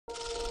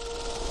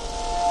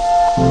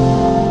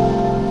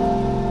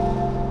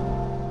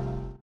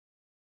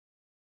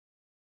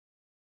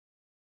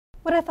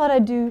What I thought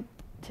I'd do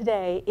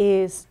today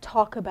is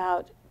talk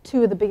about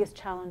two of the biggest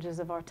challenges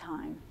of our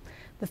time.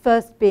 The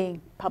first being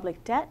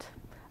public debt,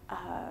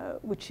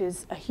 which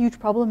is a huge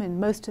problem in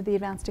most of the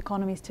advanced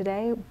economies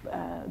today,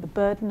 the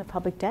burden of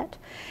public debt.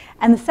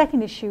 And the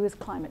second issue is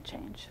climate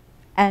change.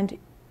 And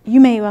you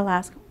may well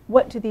ask,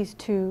 what do these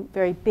two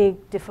very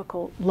big,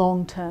 difficult,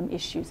 long-term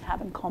issues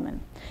have in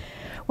common?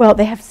 Well,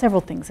 they have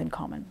several things in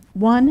common.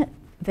 One,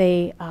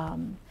 they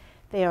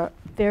are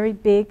very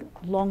big,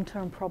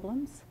 long-term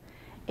problems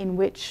in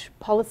which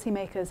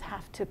policymakers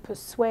have to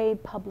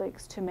persuade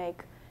publics to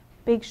make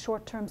big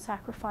short-term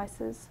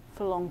sacrifices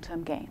for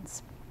long-term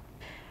gains.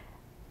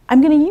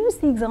 I'm going to use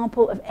the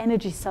example of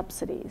energy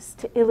subsidies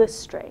to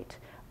illustrate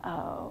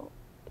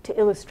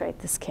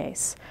this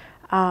case.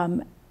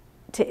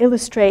 To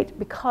illustrate,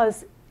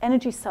 because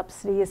energy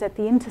subsidy is at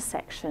the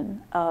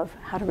intersection of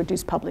how to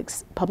reduce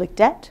public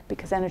debt,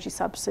 because energy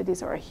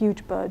subsidies are a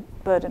huge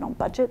burden on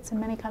budgets in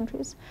many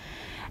countries.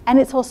 And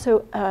it's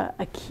also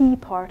a key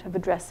part of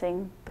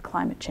addressing the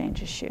climate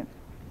change issue.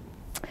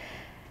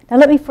 Now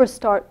let me first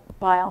start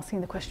by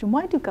asking the question,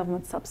 why do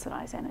governments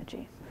subsidize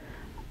energy?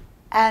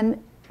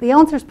 And the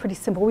answer is pretty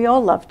simple. We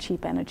all love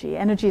cheap energy.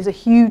 Energy is a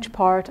huge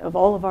part of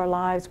all of our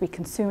lives. We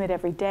consume it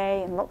every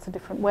day in lots of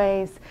different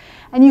ways.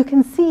 And you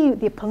can see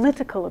the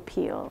political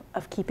appeal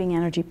of keeping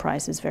energy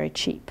prices very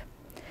cheap.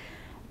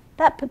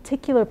 That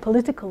particular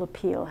political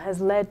appeal has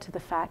led to the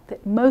fact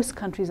that most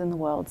countries in the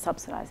world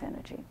subsidize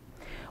energy.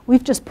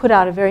 We've just put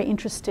out a very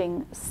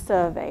interesting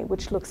survey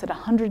which looks at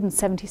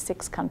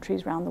 176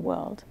 countries around the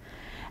world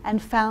and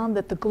found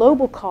that the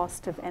global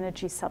cost of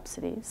energy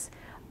subsidies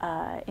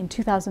in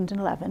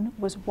 2011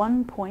 was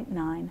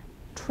 $1.9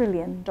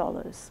 trillion.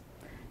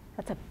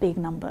 That's a big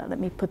number. Let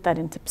me put that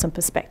into some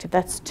perspective.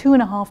 That's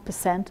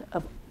 2.5%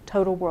 of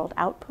total world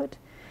output.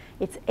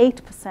 It's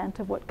 8%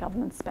 of what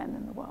governments spend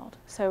in the world.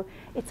 So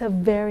it's a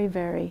very,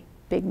 very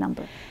big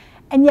number.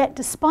 And yet,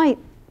 despite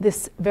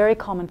this very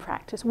common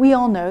practice, we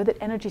all know that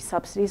energy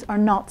subsidies are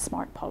not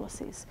smart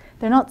policies.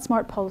 They're not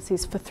smart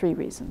policies for three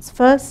reasons.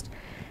 First,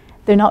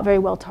 they're not very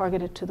well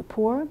targeted to the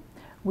poor.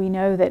 We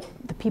know that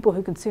the people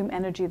who consume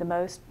energy the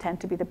most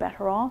tend to be the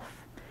better off.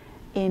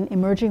 In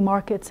emerging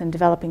markets and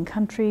developing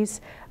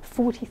countries,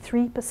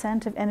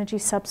 43% of energy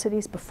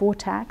subsidies before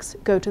tax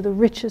go to the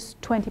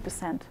richest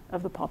 20%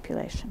 of the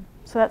population.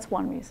 So that's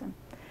one reason.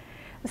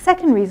 The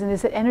second reason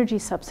is that energy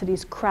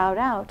subsidies crowd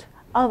out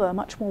other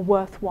much more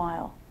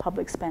worthwhile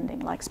public spending,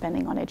 like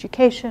spending on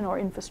education or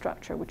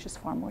infrastructure, which is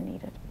far more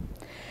needed.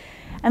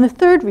 And the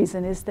third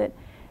reason is that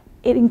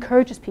it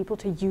encourages people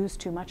to use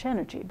too much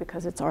energy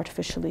because it's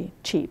artificially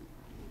cheap.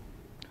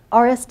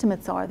 Our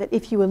estimates are that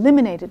if you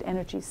eliminated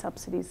energy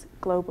subsidies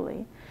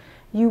globally,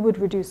 you would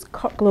reduce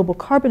global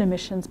carbon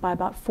emissions by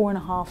about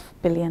 4.5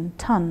 billion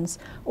tons,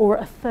 or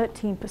a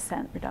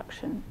 13%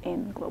 reduction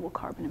in global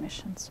carbon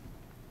emissions.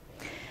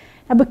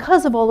 Now,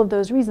 because of all of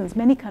those reasons,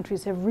 many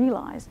countries have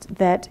realized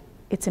that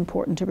it's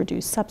important to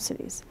reduce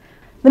subsidies.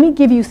 Let me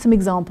give you some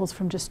examples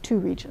from just two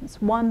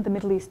regions. One, the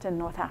Middle East and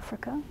North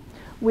Africa,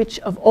 which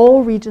of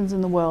all regions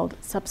in the world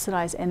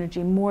subsidize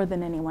energy more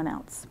than anyone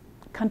else.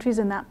 Countries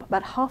in that,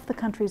 about half the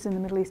countries in the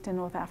Middle East and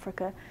North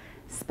Africa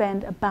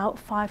spend about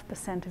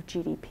 5% of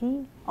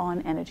GDP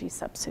on energy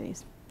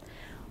subsidies.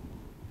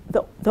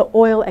 The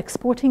oil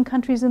exporting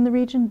countries in the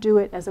region do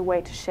it as a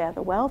way to share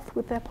the wealth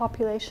with their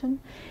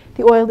population.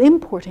 The oil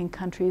importing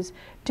countries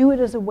do it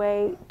as a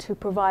way to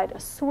provide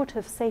a sort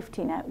of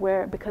safety net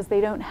where, because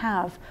they don't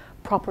have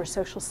proper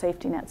social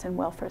safety nets and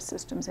welfare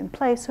systems in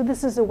place, so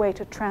this is a way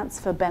to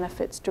transfer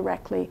benefits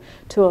directly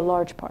to a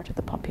large part of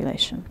the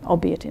population,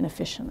 albeit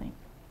inefficiently.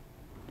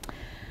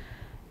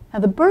 Now,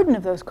 the burden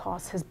of those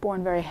costs has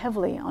borne very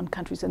heavily on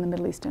countries in the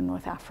Middle East and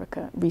North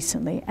Africa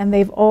recently, and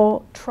they've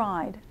all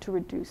tried to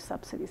reduce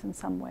subsidies in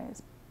some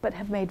ways, but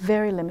have made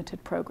very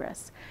limited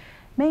progress,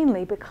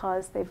 mainly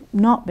because they've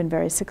not been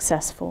very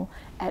successful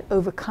at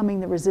overcoming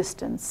the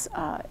resistance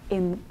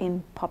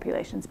in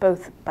populations,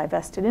 both by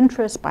vested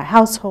interests, by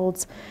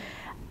households,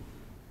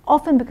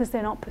 often because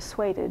they're not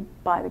persuaded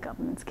by the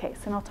government's case.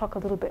 And I'll talk a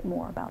little bit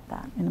more about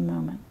that in a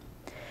moment.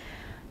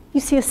 You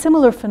see a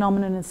similar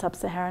phenomenon in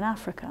sub-Saharan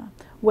Africa,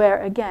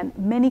 where, again,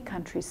 many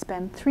countries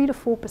spend 3 to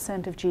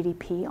 4% of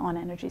GDP on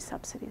energy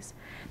subsidies.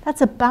 That's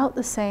about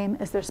the same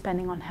as they're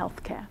spending on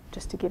healthcare,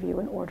 just to give you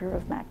an order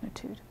of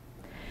magnitude.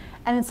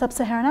 And in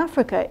sub-Saharan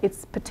Africa,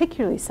 it's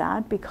particularly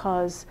sad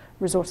because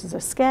resources are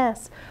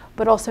scarce,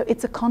 but also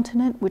it's a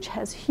continent which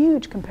has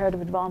huge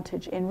comparative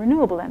advantage in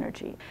renewable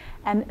energy.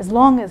 And as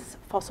long as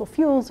fossil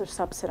fuels are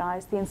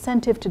subsidized, the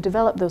incentive to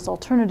develop those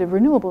alternative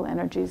renewable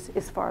energies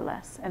is far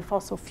less, and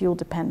fossil fuel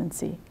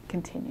dependency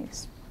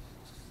continues.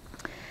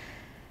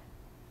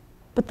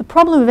 But the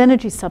problem of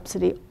energy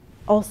subsidy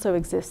also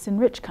exists in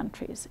rich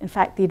countries. In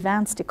fact, the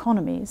advanced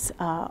economies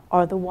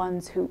are the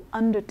ones who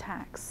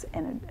undertax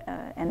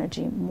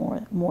energy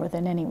more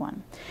than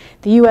anyone.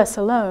 The US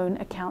alone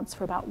accounts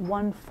for about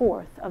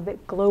 1/4 of the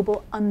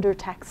global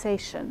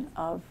undertaxation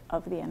of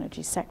the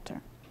energy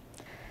sector.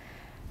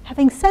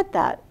 Having said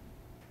that,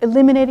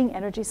 eliminating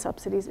energy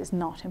subsidies is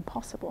not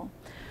impossible.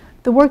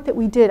 The work that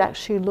we did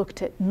actually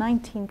looked at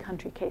 19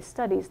 country case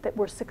studies that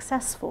were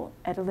successful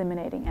at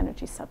eliminating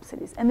energy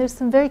subsidies. And there's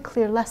some very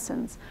clear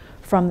lessons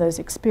from those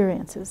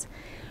experiences.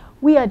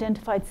 We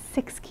identified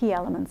 6 key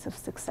elements of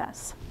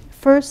success.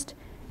 First,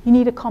 you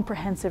need a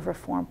comprehensive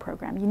reform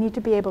program. You need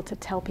to be able to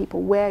tell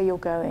people where you're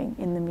going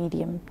in the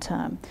medium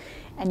term.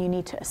 And you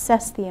need to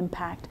assess the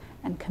impact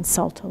and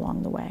consult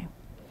along the way.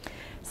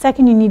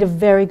 Second, you need a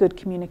very good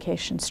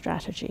communication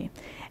strategy.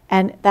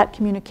 And that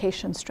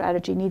communication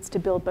strategy needs to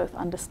build both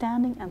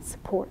understanding and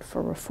support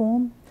for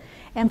reform,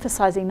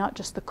 emphasizing not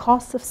just the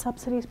costs of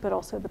subsidies, but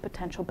also the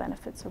potential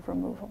benefits of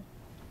removal.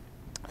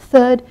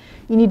 Third,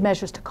 you need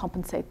measures to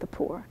compensate the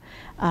poor,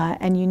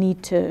 and you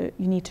need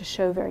to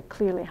show very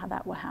clearly how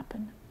that will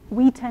happen.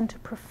 We tend to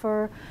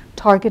prefer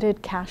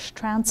targeted cash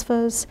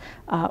transfers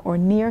or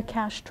near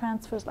cash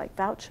transfers like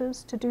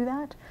vouchers to do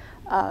that.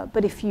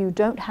 But if you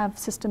don't have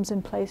systems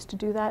in place to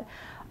do that,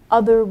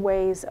 other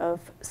ways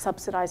of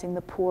subsidizing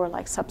the poor,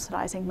 like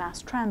subsidizing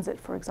mass transit,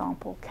 for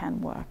example,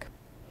 can work.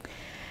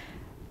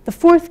 The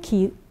fourth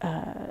key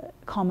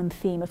common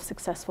theme of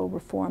successful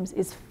reforms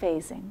is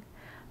phasing.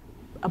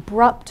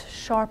 Abrupt,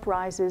 sharp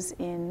rises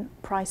in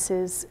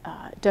prices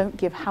don't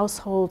give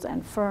households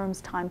and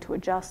firms time to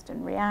adjust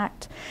and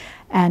react,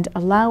 and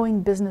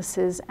allowing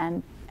businesses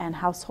and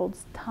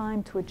households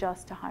time to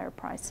adjust to higher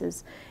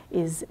prices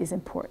is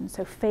important.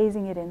 So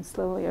phasing it in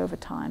slowly over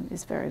time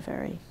is very,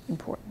 very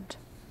important.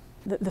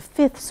 The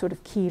fifth sort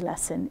of key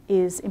lesson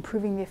is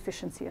improving the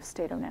efficiency of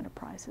state-owned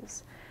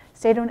enterprises.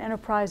 State-owned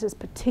enterprises,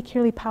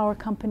 particularly power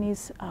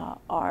companies,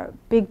 are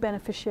big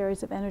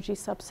beneficiaries of energy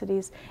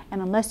subsidies,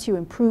 and unless you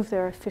improve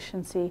their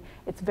efficiency,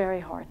 it's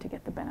very hard to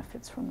get the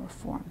benefits from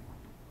reform.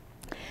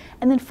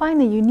 And then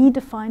finally, you need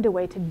to find a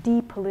way to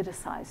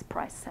depoliticize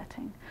price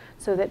setting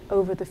so that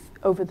over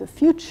the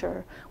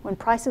future, when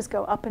prices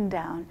go up and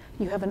down,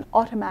 you have an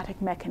automatic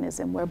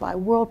mechanism whereby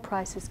world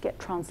prices get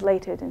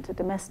translated into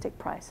domestic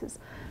prices,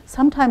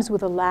 sometimes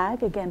with a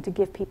lag, again, to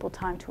give people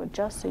time to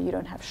adjust so you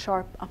don't have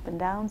sharp up and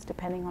downs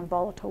depending on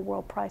volatile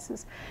world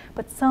prices,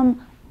 but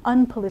some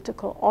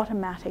unpolitical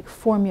automatic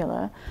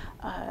formula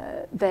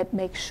that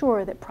makes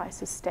sure that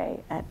prices stay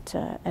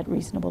at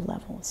reasonable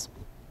levels.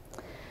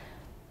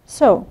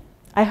 So,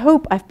 I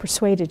hope I've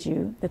persuaded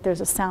you that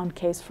there's a sound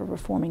case for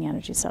reforming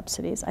energy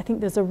subsidies. I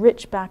think there's a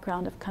rich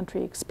background of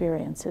country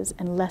experiences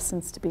and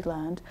lessons to be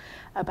learned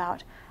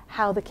about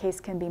how the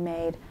case can be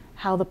made,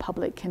 how the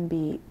public can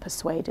be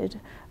persuaded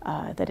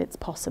that it's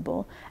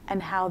possible,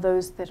 and how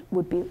those that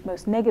would be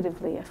most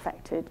negatively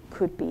affected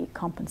could be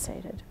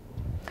compensated.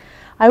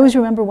 I always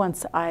remember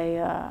once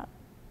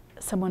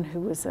someone who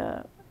was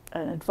an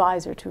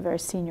advisor to a very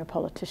senior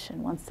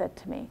politician once said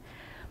to me,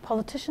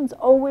 politicians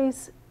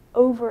always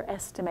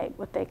overestimate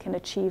what they can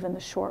achieve in the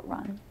short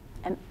run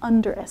and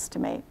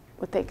underestimate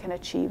what they can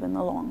achieve in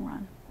the long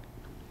run.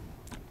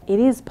 It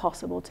is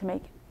possible to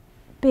make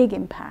big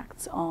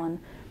impacts on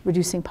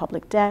reducing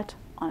public debt,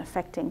 on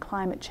affecting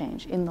climate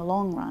change in the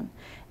long run,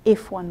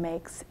 if one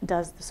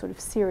does the sort of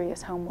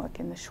serious homework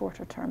in the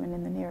shorter term and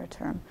in the nearer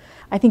term.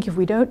 I think if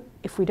we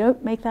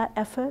don't make that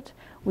effort,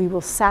 we will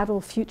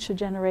saddle future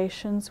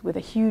generations with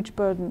a huge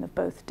burden of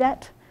both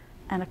debt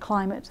and a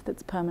climate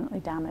that's permanently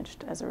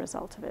damaged as a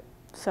result of it.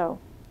 So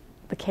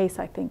the case,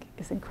 I think,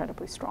 is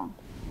incredibly strong.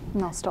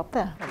 And I'll stop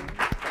there.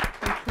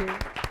 Thank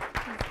you.